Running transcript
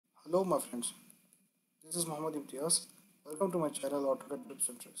Hello my friends, this is Muhammad Imtiaz. Welcome to my channel AutoCAD Tips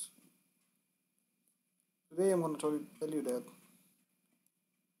and Tricks. Today I'm going to tell you that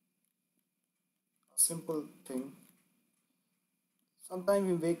a simple thing.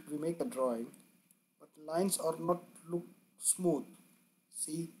 Sometimes we make a drawing, but lines are not look smooth.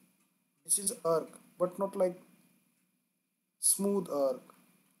 See, this is arc, but not like smooth arc.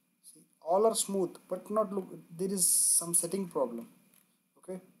 See, all are smooth, but not look. There is some setting problem.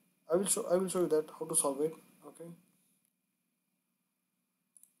 Okay, I will show you that how to solve it. Okay,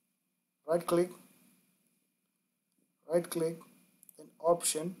 right click, then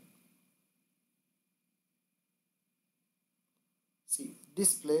option. See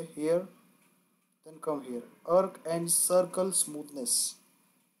display here, then come here arc and circle smoothness.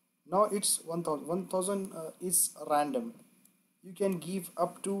 Now it's 1000. 1000 is random. You can give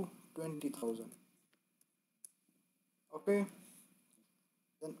up to 20,000. Okay,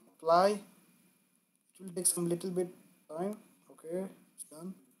 then apply. It will take some little bit time. Okay, it's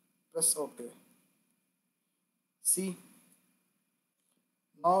done. Press OK. See,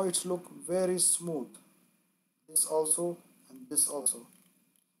 now it's look very smooth. This also and this also.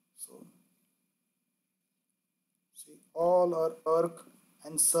 So see, all our arc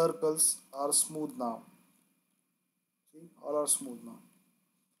and circles are smooth now. See, all are smooth now.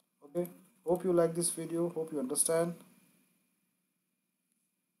 Okay, hope you like this video, hope you understand.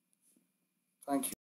 Thank you.